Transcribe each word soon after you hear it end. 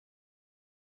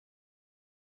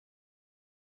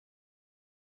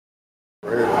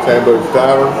We're here at Sambo's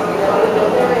Tavern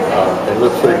in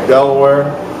City, Delaware.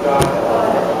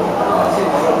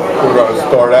 We're going to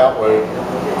start out with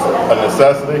a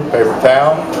necessity, paper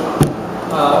towel,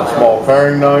 a small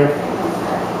paring knife,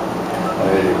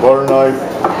 a butter knife,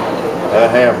 and a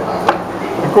hammer.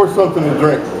 And of course, something to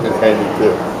drink is handy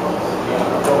too.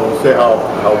 We'll see how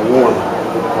warm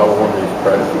these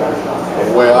press.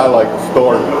 The way I like to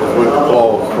start is with the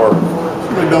claws first.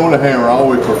 If I done with a hammer, I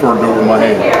always prefer to do it with my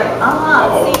hand.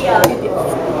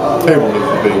 The table needs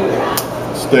to be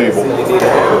stable.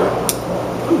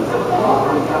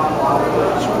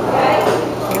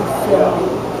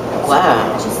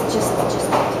 Wow.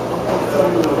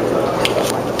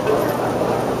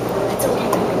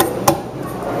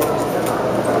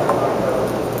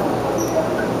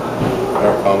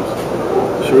 There it comes.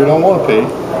 Sure you don't want to pee?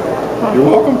 You're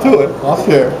welcome to it. I'll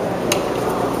share.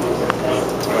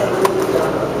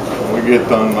 When we get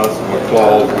done messing with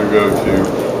claws, we go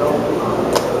to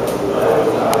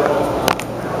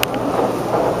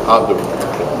I'll do it.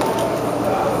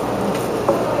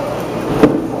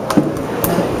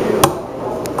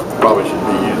 Probably should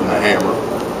be using a hammer.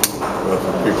 That's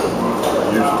what people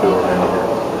are used to around here.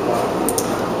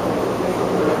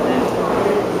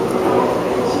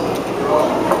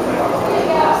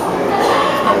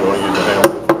 I'm going to use a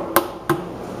hammer.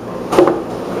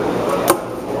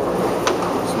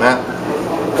 Snap,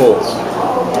 pull.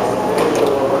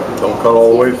 Don't cut all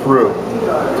the way through.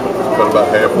 Just cut about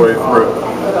halfway through.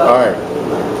 Alright.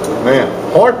 Man,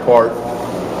 hard part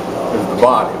is the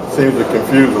body. It seems to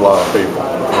confuse a lot of people.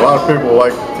 A lot of people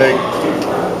like to take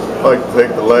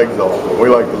the legs off. We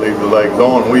like to leave the legs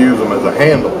on. We use them as a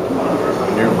handle.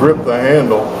 When you grip the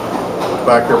handle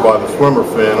back here by the swimmer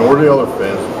fin or the other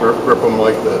fins, grip them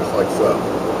like this, like so.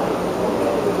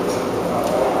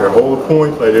 Here, hold the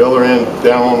point, lay the other end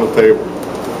down on the table,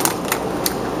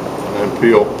 and then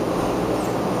peel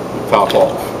the top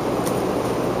off.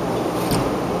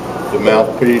 The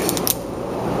mouthpiece,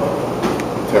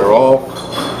 tear off.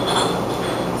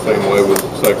 Same way with the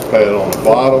sex pad on the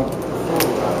bottom,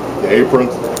 the apron.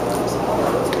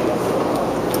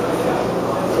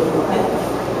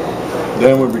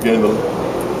 Then we begin to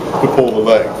pull the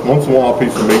legs. Once in a while a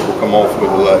piece of meat will come off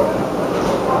with the leg.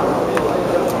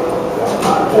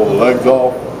 Pull the legs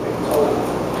off.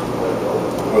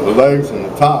 With the legs and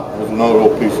the top, there's another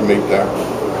little piece of meat there.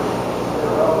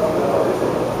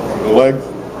 The legs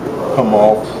come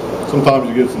off. Sometimes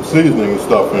you get some seasoning and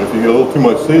stuff, and if you get a little too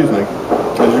much seasoning,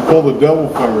 as you pull the devil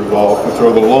fingers off, which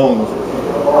are the lungs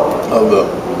of the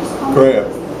crab,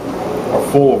 are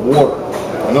full of water,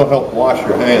 and they'll help wash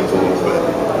your hands a little bit,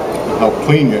 and help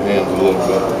clean your hands a little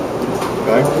bit.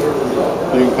 Okay?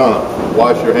 You can kind of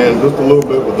wash your hands just a little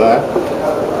bit with that.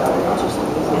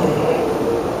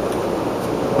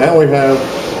 Now we have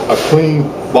a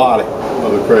clean body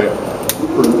of the crab.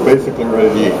 We're basically ready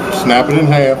to eat. Snap it in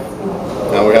half.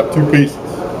 Now we have two pieces.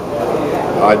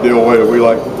 The ideal way that we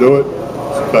like to do it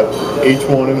is to cut each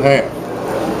one in half.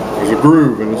 There's a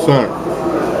groove in the center.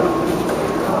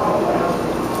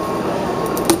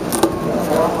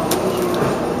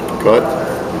 Cut.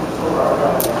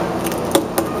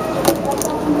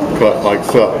 Cut like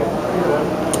so.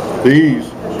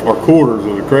 These are quarters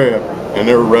of the crab, and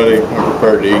they're ready and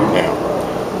prepared to eat now.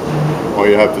 All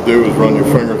you have to do is run your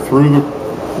finger through the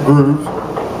grooves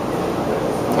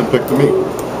and pick the meat.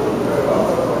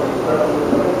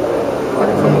 I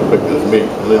guess I'm going to pick this meat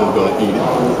and then I'm going to eat it.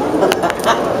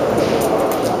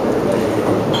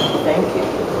 Thank you.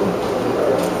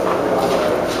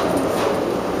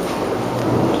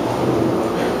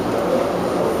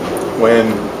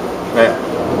 Now,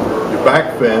 your back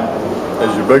fin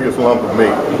is your biggest lump of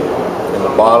meat in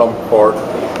the bottom part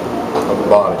of the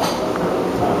body.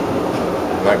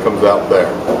 And that comes out there.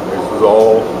 This is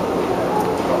all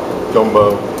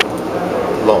jumbo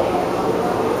lump.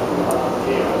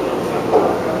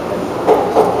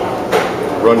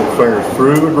 Run your fingers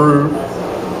through the groove.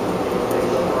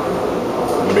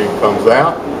 The meat comes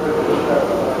out. I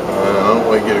don't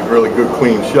want to get a really good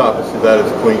clean shot, but see, that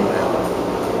is clean now.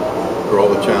 Where all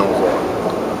the channels are.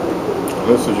 And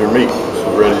this is your meat. This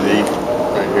is ready to eat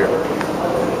right here.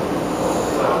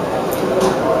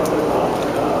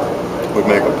 We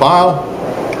make a pile.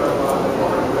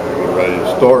 We're ready to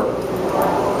start.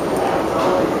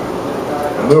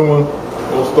 A new one.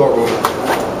 We'll start with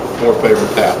more paper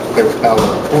towels. Paper towels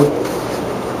are important.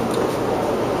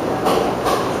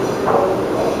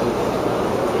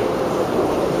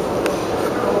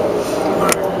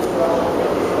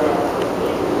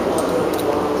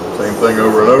 Same thing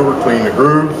over and over. Clean the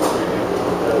grooves.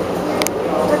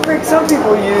 Look, we're Like some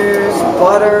people use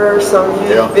butter, some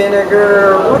use Yeah.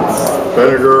 vinegar. What's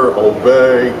Vinegar, Old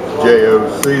Bay, J.O.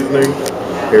 seasoning.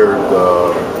 Here at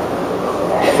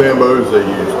Sambo's,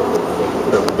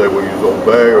 they will use Old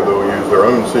Bay or they'll use their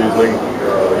own seasoning.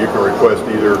 You can request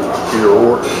either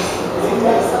or.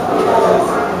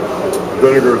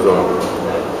 Vinegar is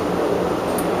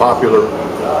a popular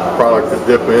product to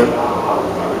dip in.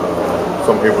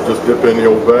 Some people just dip in the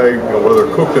Old Bay. You know, whether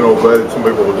they're cooked in Old Bay, some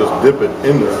people will just dip it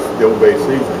in the Old Bay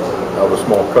seasoning out of a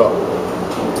small cup.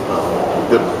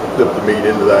 Dip the meat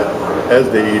into that as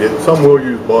they eat it. Some will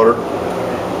use butter.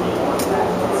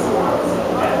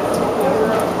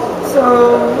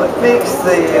 so? What makes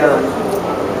the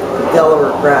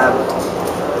Delaware crab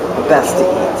the best to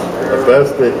eat? The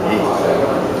best to eat.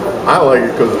 I like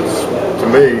it because to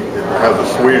me it has a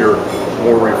sweeter,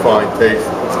 more refined taste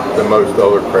than most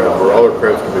other crabs. Where other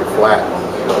crabs can be flat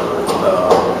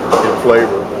in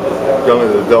flavor.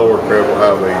 Generally, the Delaware crab will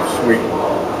have a sweet,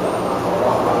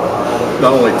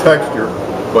 not only texture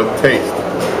but taste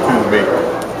to the meat.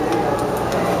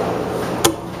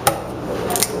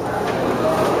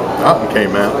 That one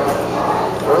came out.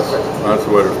 That's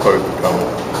the way they're supposed to come.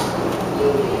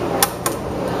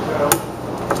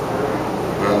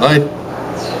 All right.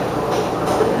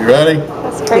 You ready?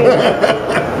 That's crazy.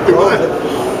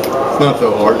 It's not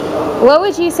so hard. What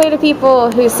would you say to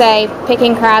people who say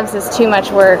picking crabs is too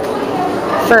much work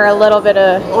for a little bit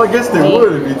of Well, I guess they meat?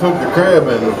 would if you took the crab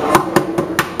and you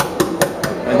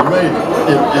made it.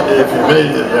 If you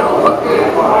made it, you know,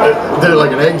 did it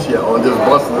like an eggshell and just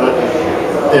busted it,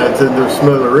 you know, to their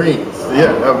smithereens.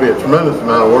 Yeah, that would be a tremendous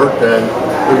amount of work, and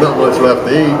there's not much left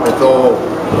to eat. It's all,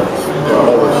 you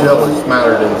know, all the shell is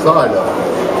smattered inside of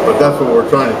it. But that's what we're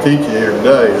trying to teach you here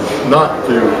today: is not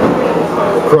to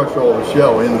crush all the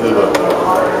shell into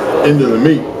the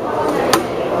meat.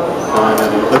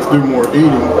 And let's do more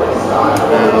eating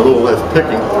and a little less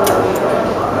picking.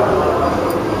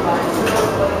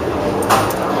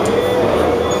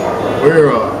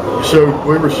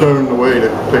 We were shown the way to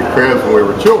pick crabs when we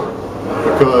were children,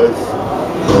 because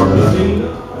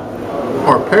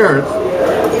our parents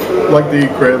liked to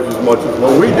eat crabs as much as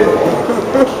what we did.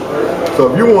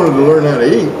 So if you wanted to learn how to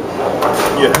eat,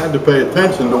 you had to pay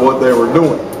attention to what they were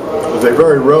doing, because they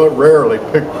very rarely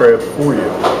picked crabs for you.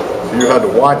 So you had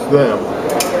to watch them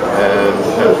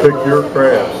and pick your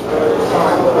crabs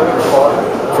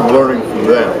from learning from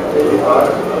them.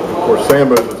 Of course,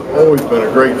 Sambo's has always been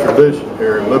a great tradition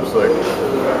here in Leipzig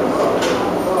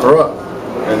for us,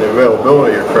 and the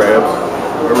availability of crabs.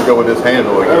 Here we go with this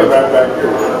handle again.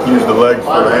 Use the legs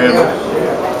for the handle.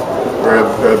 Grab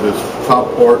this top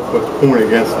part, put the point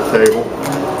against the table,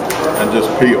 and just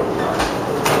peel.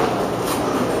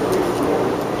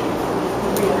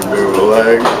 Remove the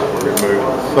leg, remove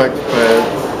the sex pad,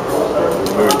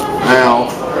 remove the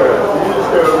mouth,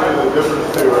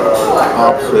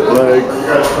 opposite leg.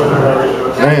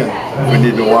 And we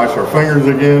need to wash our fingers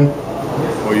again.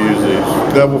 We'll use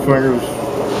these devil fingers.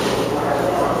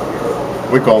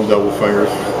 We call them devil fingers,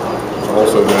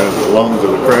 also known as the lungs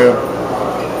of the crab.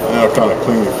 And that'll kind of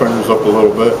clean your fingers up a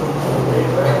little bit.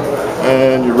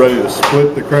 And you're ready to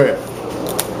split the crab.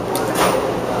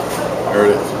 There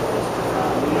it is.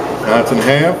 Now it's in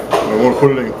half. We want to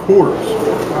put it in quarters.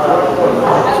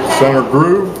 Center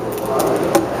groove.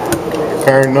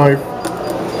 Paring knife.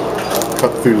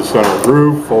 Cut through the center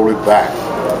groove. Fold it back.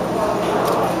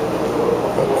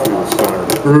 Cut through the center of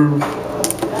the groove.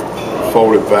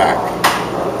 Fold it back.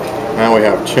 Now we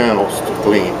have channels to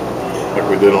clean, like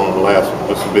we did on the last one.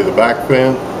 This will be the back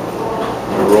fin.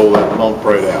 We roll that lump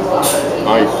right out.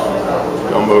 Nice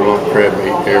jumbo lump crab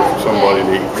meat here for somebody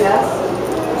to eat.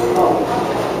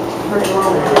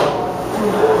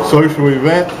 Social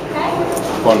event.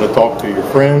 Fun to talk to your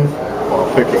friends while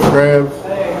picking crabs.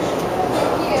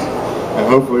 And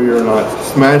hopefully you're not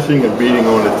smashing and beating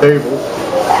on the table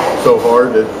so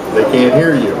hard that they can't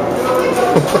hear you.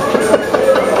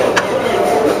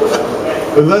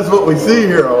 Because that's what we see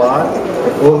here a lot.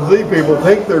 We'll see people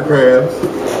take their crabs,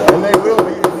 and they will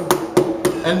eat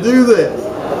them, and do this.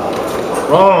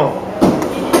 Wrong.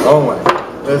 Oh my,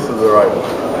 this is the right one.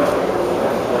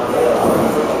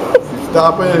 You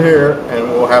stop in here, and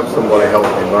we'll have somebody help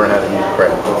you learn how to eat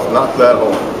crabs. It's not that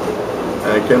hard,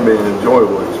 and it can be an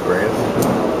enjoyable experience,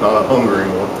 not a hungry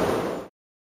one.